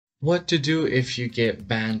What to do if you get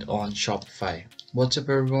banned on Shopify. What's up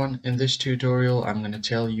everyone, in this tutorial I'm going to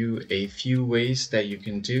tell you a few ways that you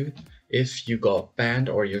can do if you got banned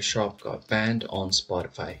or your shop got banned on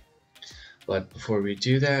Spotify. But before we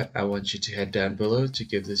do that, I want you to head down below to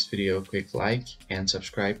give this video a quick like and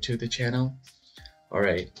subscribe to the channel.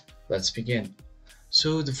 Alright, let's begin.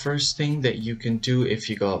 So the first thing that you can do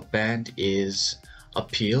if you got banned is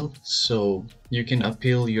appeal. So you can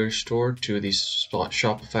appeal your store to the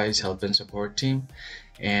Shopify's help and support team,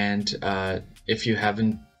 and if you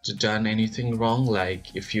haven't done anything wrong,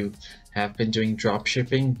 like if you have been doing drop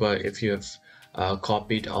shipping but if you have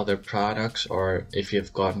copied other products or if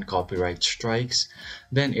you've gotten copyright strikes,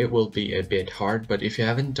 then it will be a bit hard. But if you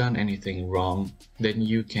haven't done anything wrong, then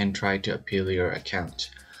you can try to appeal your account.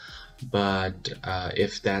 But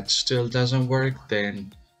if that still doesn't work,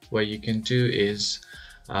 then what you can do is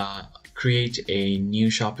create a new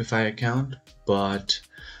Shopify account. But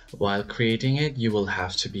while creating it, you will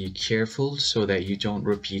have to be careful so that you don't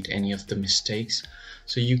repeat any of the mistakes.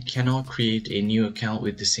 So you cannot create a new account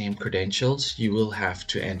with the same credentials. You will have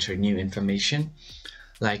to enter new information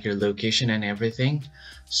like your location and everything,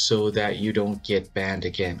 so that you don't get banned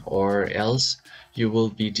again, or else you will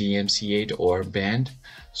be DMCA'd or banned.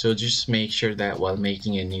 So just make sure that while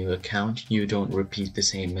making a new account, you don't repeat the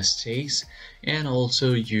same mistakes, and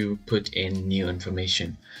also you put in new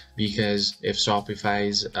information, because if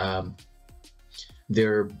Shopify's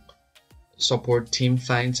their support team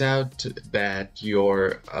finds out that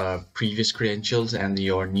your previous credentials and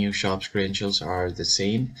your new shop's credentials are the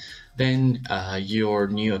same, then your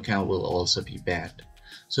new account will also be banned.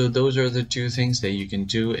 So those are the two things that you can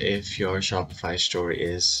do if your Shopify store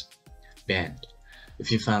is banned.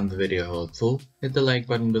 If you found the video helpful, hit the like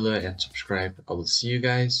button below and subscribe. I will see you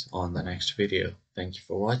guys on the next video. Thank you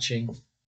for watching.